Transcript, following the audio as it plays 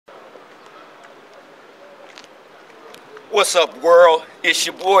What's up, world? It's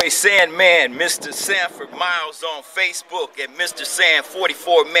your boy Sandman, Mr. Sanford Miles on Facebook and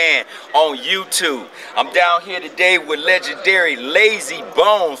MrSan44Man on YouTube. I'm down here today with legendary Lazy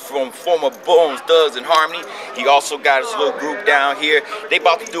Bones from former Bones Thugs and Harmony. He also got his little group down here. They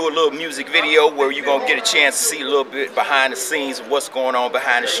about to do a little music video where you're gonna get a chance to see a little bit behind the scenes of what's going on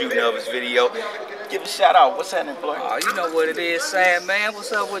behind the shooting of his video. Give a shout out. What's happening, boy? Oh, you know what it is, Sandman.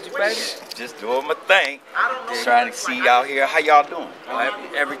 What's up with you, baby? Just doing my thing. Just trying to see y'all here. How y'all doing?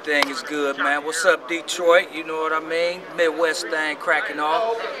 Everything is good, man. What's up, Detroit? You know what I mean? Midwest thing cracking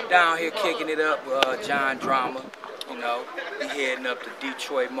off. Down here kicking it up with John Drama. You know, we heading up the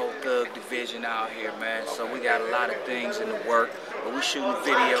Detroit Mo Thug division out here, man. So we got a lot of things in the work. But we shooting a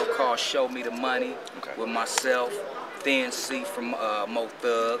video called Show Me the Money with myself, Thin C from Mo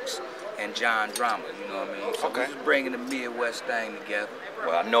Thugs, and John Drama, you know what I mean? So we're just bringing the Midwest thing together.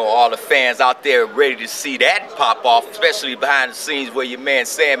 Well, I know all the fans out there are ready to see that pop off, especially behind the scenes where your man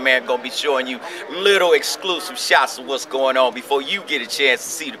Sandman gonna be showing you little exclusive shots of what's going on before you get a chance to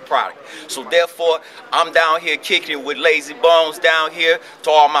see the product. So therefore, I'm down here kicking it with Lazy Bones down here.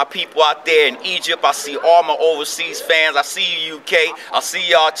 To all my people out there in Egypt, I see all my overseas fans. I see you UK, I see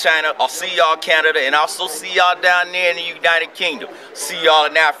y'all China, I see y'all Canada, and I also see y'all down there in the United Kingdom. See y'all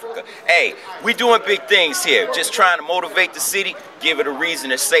in Africa. Hey, we doing big things here. Just trying to motivate the city, give it a reason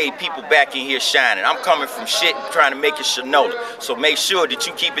to save people back in here shining. I'm coming from shit and trying to make it Shinola. So make sure that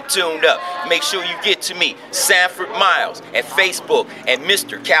you keep it tuned up. Make sure you get to me, Sanford Miles, at Facebook, and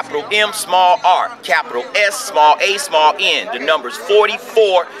Mr. Capital M small R, capital S small A small N. The number's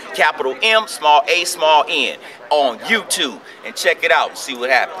 44, capital M small A small N on YouTube. And check it out and see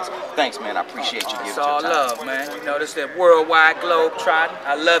what happens. Thanks, man. I appreciate you giving It's your all time. love, man. You know, this is that worldwide globe trotting.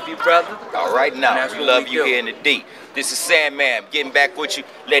 I love you, brother. All right, now, we love you do. here in the D. This is Sandman. Getting back with you.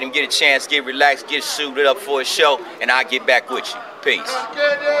 Let him get a chance, get relaxed, get suited up for a show, and I'll get back with you. Peace.